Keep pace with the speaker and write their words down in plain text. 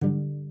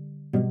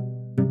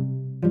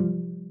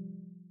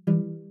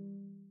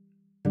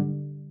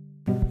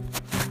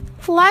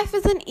Life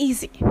isn't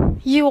easy.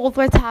 You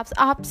always have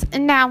ups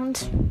and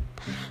downs,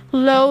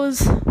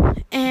 lows,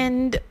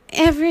 and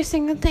every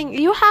single thing.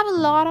 You have a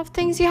lot of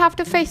things you have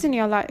to face in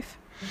your life.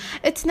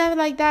 It's never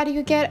like that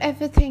you get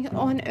everything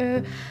on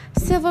a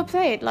silver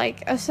plate,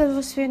 like a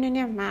silver spoon in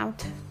your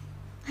mouth.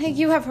 Like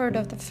you have heard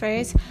of the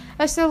phrase,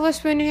 a silver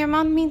spoon in your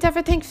mouth means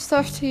everything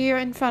served to you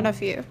in front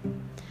of you.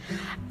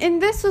 In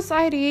this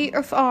society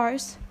of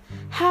ours,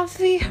 have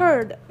we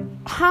heard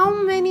how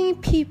many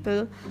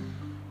people,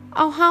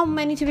 or how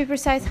many to be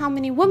precise, how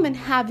many women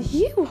have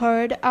you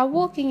heard are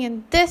working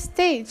in this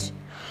stage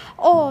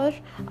or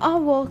are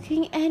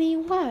working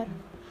anywhere?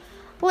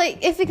 Like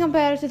if we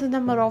compare it to the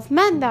number of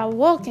men that are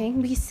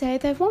working, we say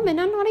that women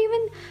are not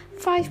even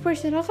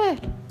 5% of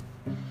it.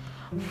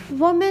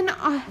 Women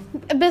are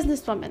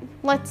businesswomen.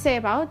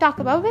 Talk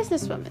about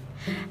businesswomen.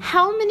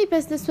 How many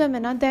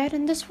businesswomen are there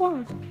in this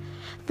world?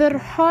 There are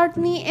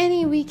hardly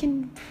any we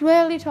can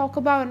really talk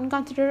about and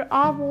consider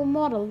our role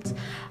models.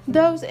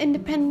 Those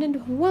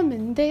independent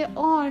women, they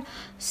are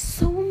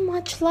so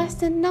much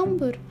less in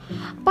number.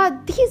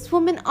 But these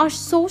women are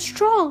so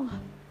strong.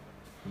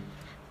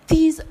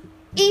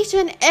 Each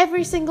and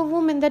every single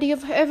woman that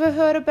you've ever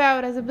heard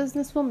about as a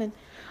businesswoman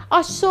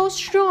are so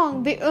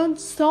strong. They earn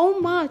so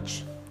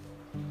much.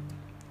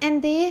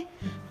 And they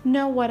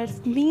know what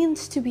it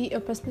means to be a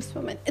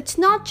businesswoman. It's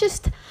not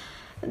just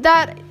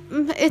that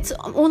it's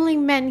only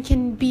men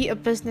can be a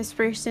business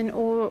person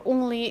or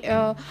only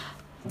a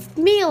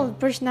male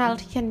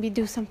personality can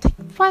do something.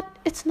 But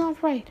it's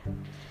not right.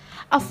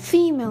 A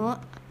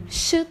female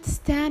should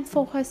stand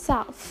for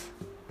herself.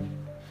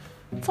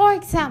 For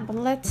example,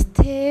 let's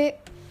take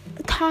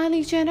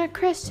Kylie Jenner,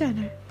 Kris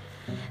Jenner.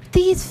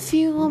 These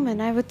few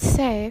women, I would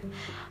say,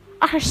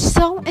 are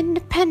so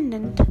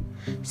independent,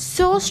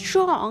 so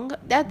strong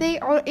that they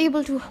are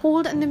able to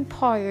hold an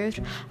empire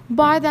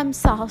by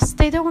themselves.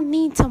 They don't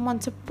need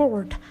someone's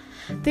support.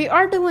 They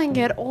are doing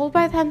it all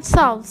by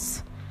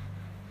themselves.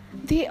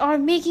 They are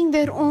making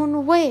their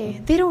own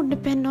way. They don't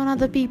depend on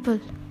other people.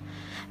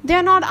 They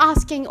are not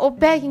asking or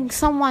begging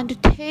someone to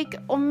take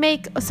or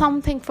make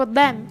something for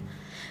them.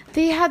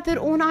 They had their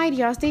own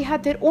ideas. They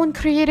had their own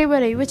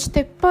creativity, which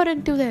they put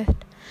into it.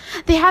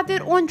 They had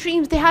their own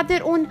dreams. They had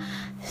their own,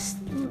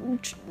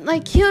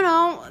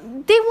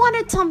 they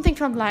wanted something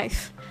from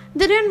life.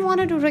 They didn't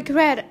want to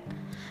regret it.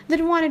 They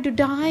didn't want to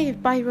die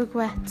by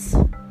regrets.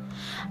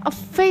 A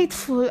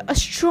faithful, a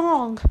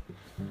strong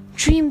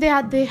dream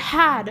they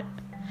had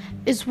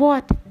is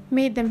what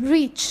made them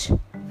reach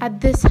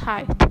at this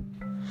height.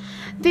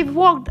 They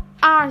walked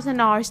hours and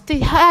hours. They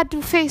had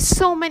to face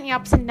so many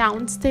ups and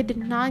downs. They did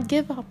not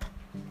give up.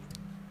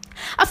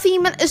 A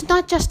female is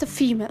not just a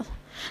female.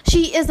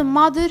 She is a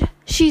mother.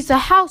 She's a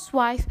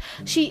housewife.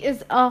 She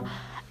is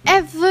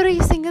every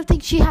single thing.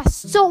 She has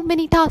so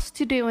many tasks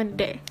to do in a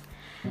day.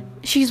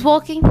 She's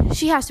working.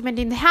 She has to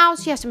maintain the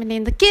house. She has to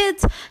maintain the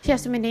kids. She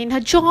has to maintain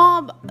her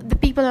job, the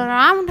people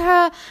around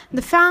her,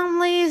 the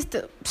families,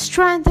 the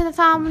strength in the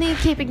family,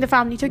 keeping the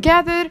family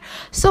together.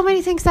 So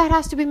many things that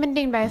has to be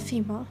maintained by a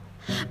female.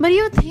 But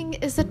you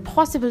think, is it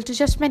possible to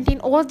just maintain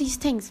all these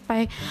things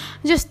by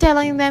just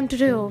telling them to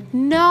do?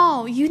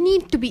 No, you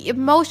need to be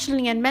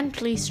emotionally and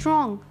mentally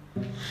strong.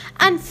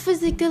 And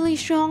physically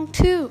strong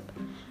too.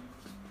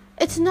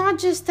 It's not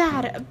just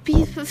that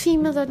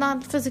females are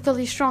not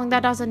physically strong.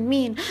 That doesn't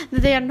mean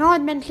that they are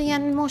not mentally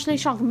and emotionally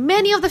strong.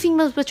 Many of the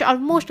females which are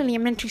emotionally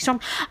and mentally strong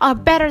are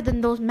better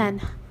than those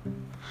men.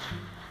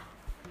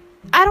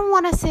 I don't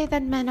want to say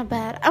that men are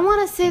bad. I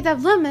want to say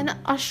that women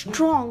are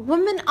strong.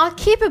 Women are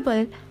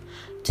capable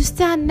to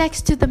stand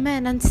next to the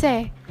men and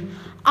say,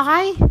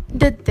 I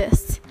did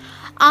this.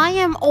 I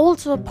am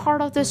also a part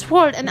of this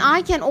world, and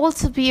I can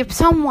also be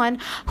someone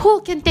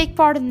who can take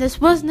part in this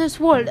business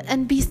world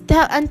and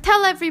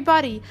tell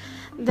everybody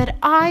that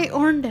I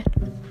earned it.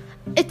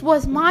 It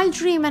was my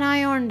dream and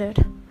I earned it.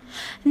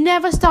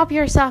 Never stop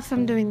yourself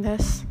from doing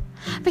this.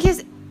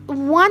 Because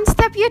one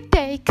step you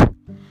take,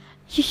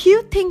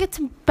 you think it's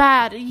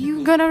bad,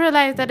 you're gonna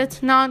realize that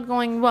it's not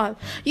going well.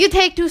 You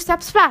take 2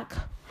 steps back.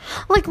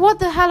 Like, what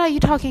the hell are you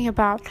talking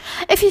about?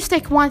 If you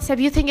take 1 step,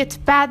 you think it's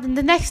bad, then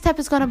the next step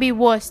is gonna be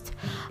worst.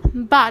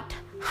 But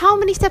how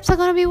many steps are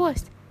gonna be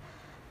worst?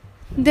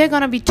 They're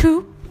gonna be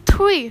 2,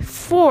 3,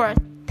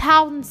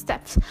 4,000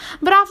 steps.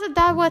 But after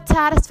that, what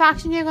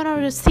satisfaction you're gonna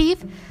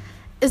receive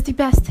is the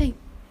best thing.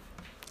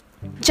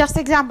 Just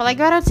example, I'm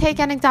gonna take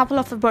an example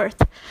of a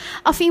birth.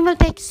 A female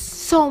takes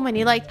so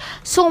many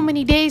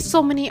days,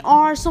 so many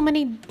hours, so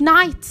many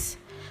nights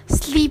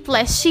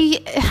sleepless.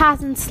 She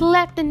hasn't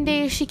slept in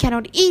days. She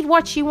cannot eat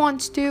what she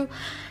wants to.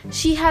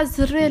 She has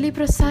really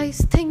precise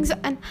things,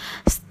 and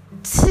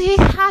she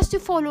has to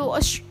follow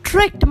a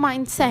strict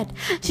mindset.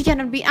 She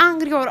cannot be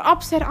angry or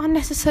upset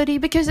unnecessarily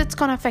because it's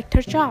gonna affect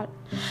her child.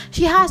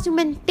 She has to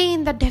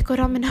maintain the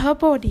decorum in her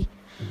body.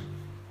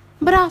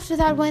 But after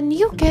that, when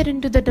you get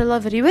into the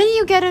delivery,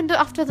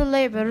 after the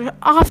labor,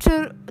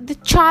 after the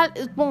child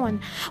is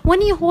born,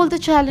 when you hold the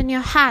child in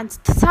your hands,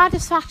 the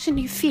satisfaction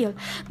you feel,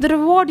 the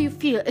reward you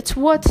feel, it's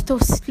worth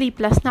those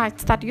sleepless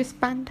nights that you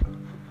spend.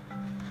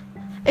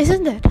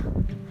 Isn't it?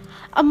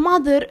 a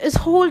mother is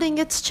holding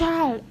its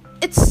child.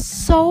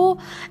 It's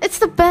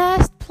the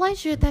best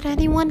pleasure that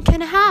anyone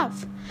can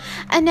have.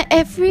 And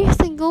every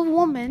single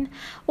woman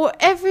or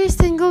every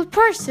single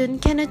person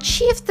can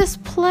achieve this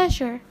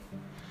pleasure.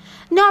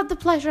 Not the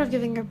pleasure of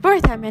giving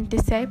birth, I meant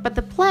to say, but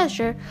the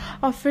pleasure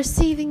of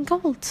receiving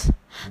gold.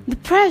 The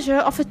pleasure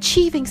of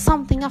achieving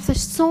something after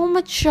so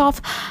much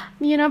of,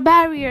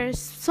 barriers,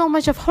 so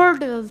much of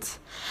hurdles.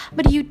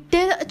 But you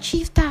did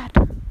achieve that.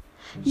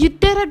 You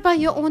did it by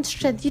your own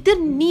strength. You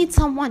didn't need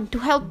someone to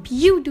help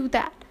you do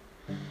that.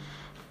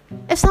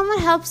 If someone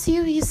helps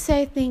you, you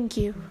say thank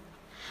you.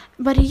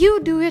 But you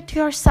do it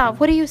yourself.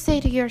 What do you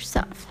say to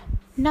yourself?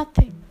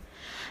 Nothing.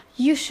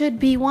 You should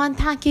be one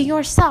thanking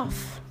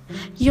yourself,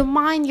 your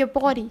mind, your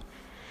body.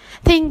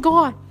 Thank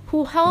God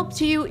who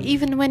helped you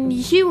even when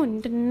you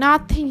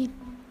nothing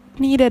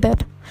needed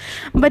it.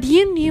 But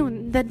you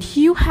knew that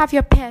you have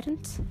your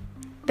parents,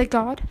 the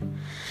God,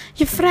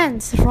 your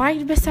friends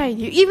right beside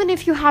you. Even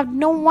if you have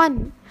no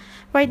one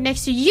right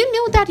next to you, you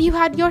knew that you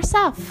had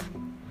yourself.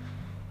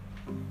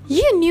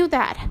 You knew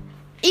that.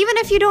 Even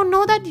if you don't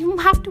know that, you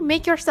have to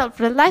make yourself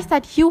realize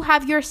that you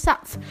have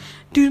yourself.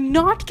 Do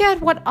not care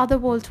what other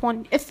worlds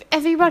want. If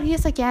everybody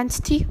is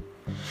against you,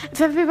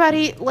 if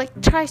everybody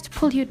tries to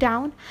pull you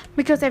down,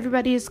 because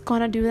everybody is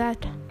gonna do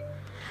that.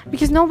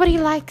 Because nobody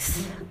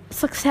likes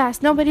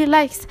success. Nobody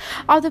likes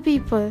other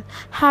people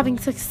having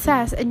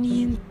success, and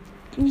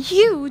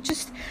you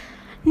just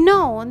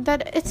know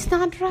that it's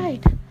not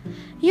right.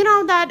 You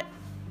know that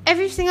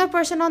every single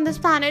person on this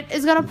planet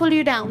is gonna pull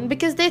you down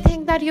because they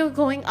think that you're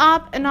going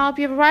up and up,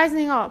 you're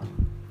rising up.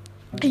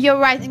 You're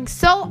rising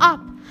so up.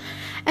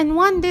 And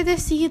one day they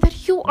see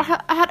that you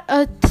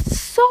are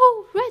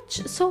so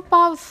rich, so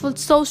powerful,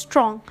 so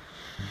strong.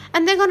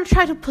 And they're going to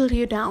try to pull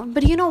you down.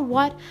 But you know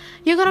what?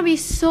 You're going to be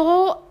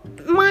so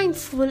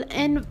mindful,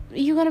 and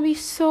you're going to be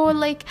so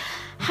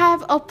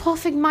have a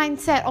perfect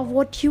mindset of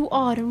what you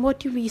are and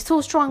what you be.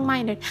 So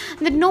strong-minded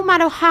that no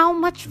matter how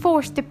much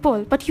force they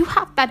pull, but you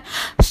have that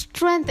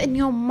strength in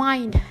your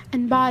mind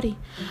and body,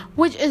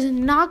 which is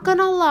not going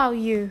to allow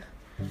you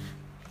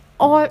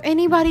or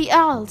anybody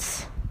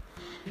else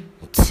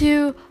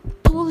to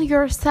pull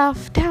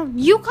yourself down.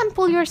 You can't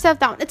pull yourself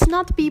down. It's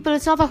not the people,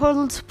 it's not the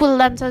hurdles who pull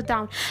themselves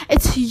down.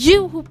 It's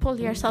you who pull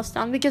yourselves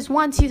down. Because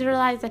once you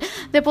realize that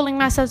they're pulling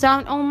themselves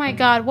down, oh my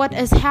God, what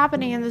is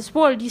happening in this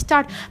world? You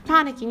start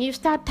panicking. You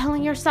start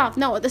telling yourself,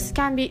 no, this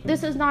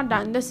is not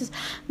done. This is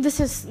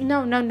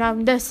no,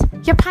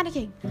 you're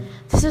panicking.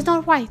 This is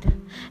not right.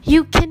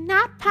 You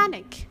cannot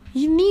panic.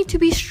 You need to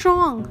be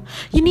strong.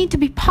 You need to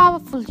be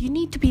powerful. You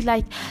need to be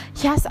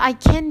yes, I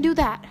can do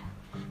that.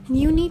 And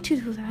you need to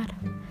do that.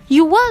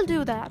 You will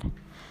do that.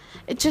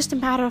 It's just a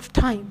matter of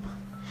time.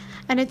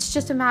 And it's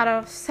just a matter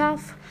of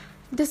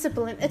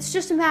self-discipline. It's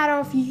just a matter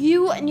of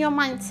you and your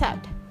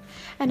mindset.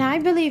 And I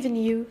believe in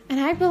you. And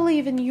I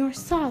believe in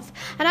yourself.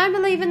 And I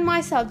believe in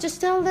myself.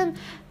 Just tell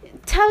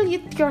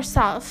it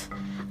yourself.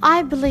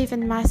 I believe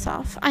in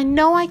myself. I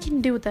know I can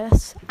do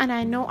this. And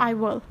I know I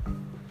will.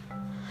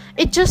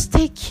 It just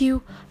takes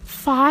you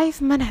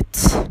 5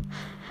 minutes.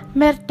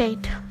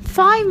 Meditate.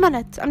 5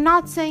 minutes. I'm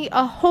not saying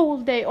a whole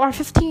day or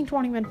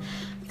 15-20 minutes.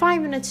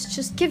 5 minutes.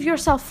 Just give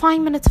yourself 5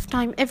 minutes of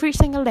time every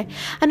single day.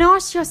 And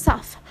ask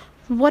yourself,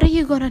 what are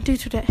you going to do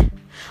today?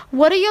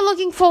 What are you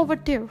looking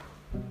forward to?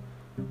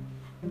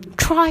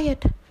 Try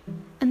it.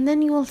 And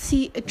then you will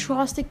see a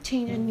drastic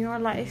change in your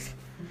life.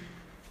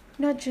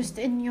 Not just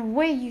in your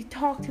way you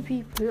talk to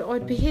people or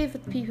behave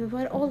with people,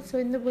 but also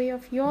in the way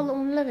of your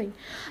own living.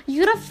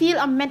 You're going to feel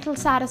a mental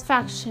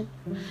satisfaction.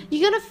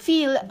 You're going to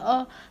feel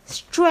a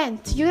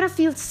strength. You're going to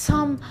feel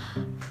some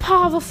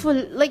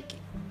powerful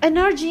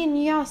energy in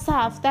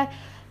yourself that,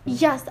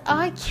 yes,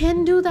 I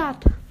can do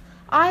that.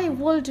 I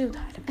will do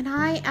that. And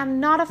I am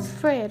not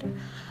afraid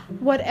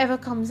whatever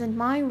comes in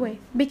my way.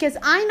 Because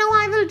I know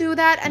I will do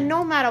that, and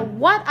no matter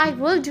what, I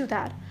will do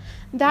that.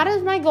 That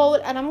is my goal,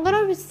 and I'm going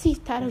to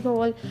receive that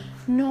goal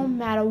no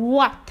matter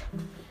what.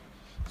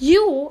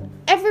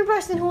 Every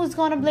person who's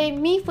going to blame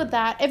me for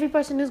that, every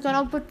person who's going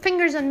to put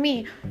fingers on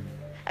me,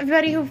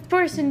 every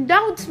person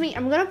doubts me,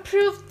 I'm going to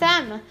prove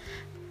them.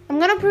 I'm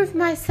going to prove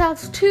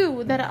myself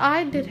too that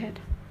I did it.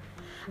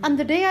 And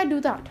the day I do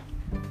that,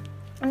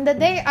 and the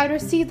day I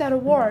receive that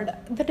award,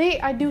 the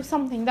day I do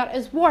something that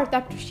is worth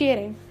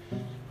appreciating,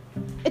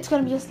 it's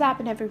going to be a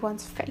slap in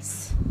everyone's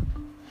face.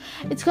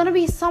 It's going to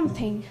be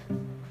something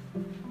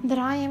that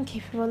I am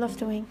capable of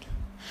doing.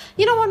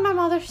 You know what my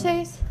mother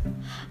says?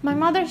 My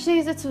mother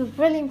says it's a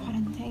really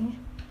important thing.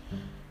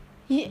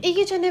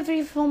 Each and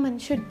every woman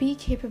should be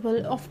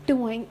capable of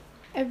doing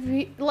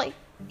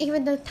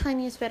even the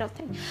tiniest bit of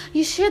thing.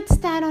 You should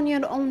stand on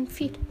your own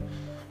feet.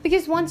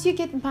 Because once you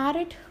get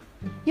married,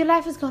 your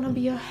life is gonna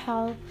be a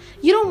hell.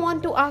 You don't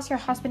want to ask your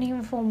husband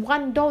even for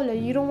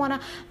 $1. You don't want to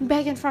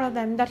beg in front of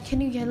them that, can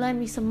you lend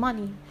me some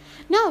money?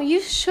 No,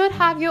 you should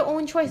have your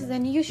own choices,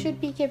 and you should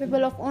be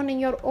capable of owning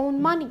your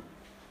own money.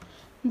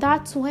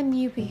 That's when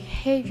you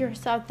behave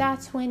yourself.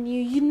 That's when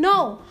you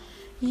know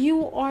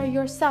you are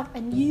yourself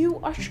and you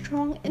are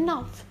strong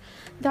enough,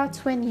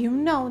 that's when you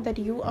know that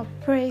you are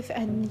brave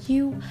and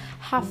you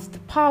have the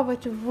power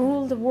to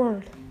rule the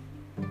world.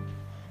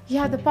 You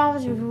have the power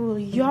to rule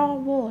your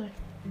world.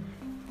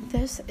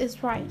 This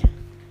is right.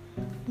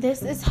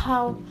 This is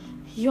how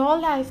your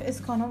life is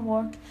gonna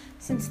work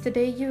since the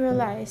day you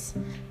realize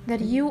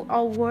that you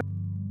are worth